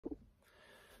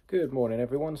Good morning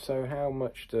everyone. So how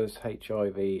much does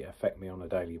HIV affect me on a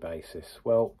daily basis?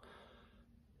 Well,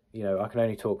 I can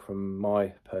only talk from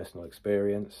my personal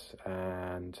experience,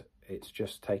 and it's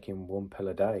just taking one pill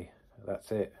a day.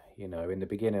 That's it. In the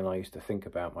beginning I used to think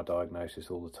about my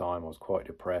diagnosis all the time. I was quite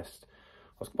depressed.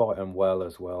 I was quite unwell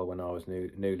as well when I was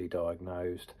newly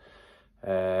diagnosed.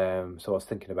 So I was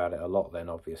thinking about it a lot then,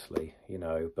 obviously,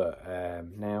 but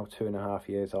now 2.5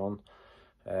 years on,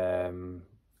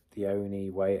 the only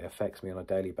way it affects me on a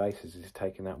daily basis is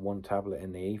taking that one tablet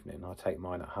in the evening. I take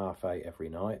mine at 8:30 every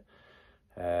night.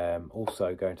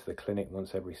 Also going to the clinic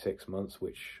once every 6 months,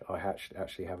 which I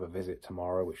actually have a visit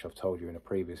tomorrow, which I've told you in a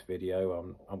previous video.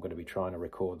 I'm going to be trying to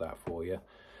record that for you,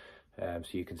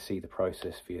 so you can see the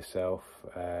process for yourself.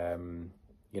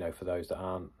 For those that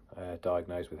aren't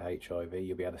diagnosed with HIV,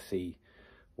 you'll be able to see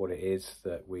what it is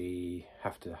that we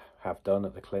have to have done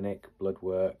at the clinic: blood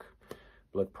work,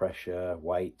 blood pressure,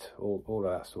 weight, all of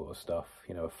that sort of stuff,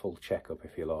 a full checkup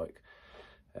if you like.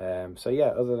 So yeah,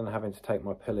 other than having to take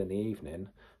my pill in the evening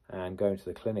and going to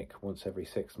the clinic once every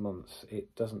 6 months,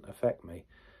 it doesn't affect me.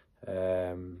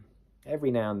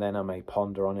 Every now and then I may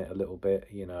ponder on it a little bit,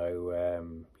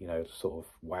 sort of,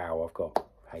 wow, I've got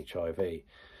HIV,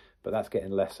 but that's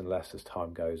getting less and less as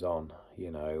time goes on,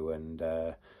 and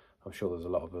I'm sure there's a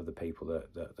lot of other people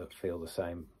that feel the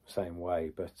same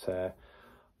way, but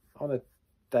on a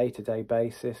day-to-day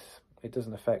basis, it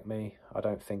doesn't affect me. I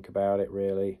don't think about it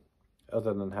really,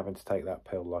 other than having to take that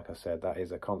pill. Like I said, that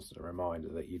is a constant reminder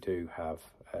that you do have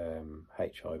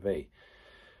HIV.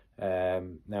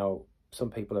 Now,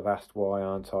 some people have asked, why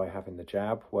aren't I having the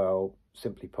jab? Well,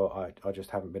 simply put, I just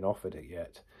haven't been offered it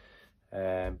yet.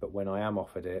 But when I am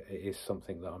offered it, it is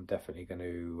something that I'm definitely going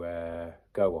to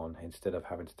go on, instead of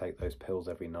having to take those pills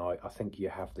every night. I think you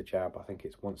have the jab, I think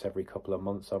it's once every couple of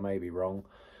months. I may be wrong,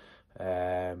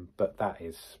 but that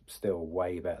is still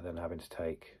way better than having to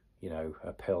take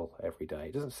a pill every day.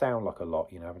 It doesn't sound like a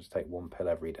lot, having to take one pill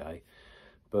every day,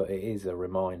 but it is a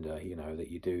reminder, that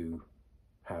you do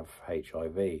have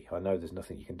HIV. I know there's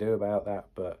nothing you can do about that,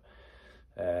 but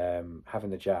having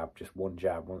the jab, just one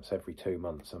jab once every 2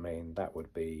 months, I mean, that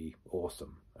would be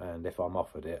awesome. And if I'm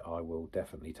offered it, I will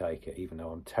definitely take it, even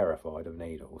though I'm terrified of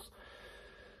needles.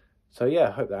 So yeah,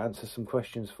 I hope that answers some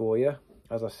questions for you.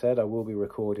 As I said, I will be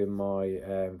recording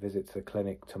my visit to the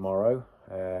clinic tomorrow,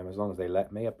 as long as they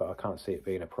let me, but I can't see it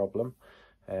being a problem.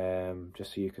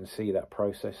 Just so you can see that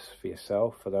process for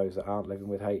yourself, for those that aren't living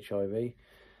with HIV.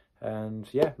 And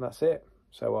yeah, that's it.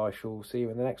 So I shall see you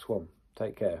in the next one.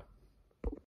 Take care.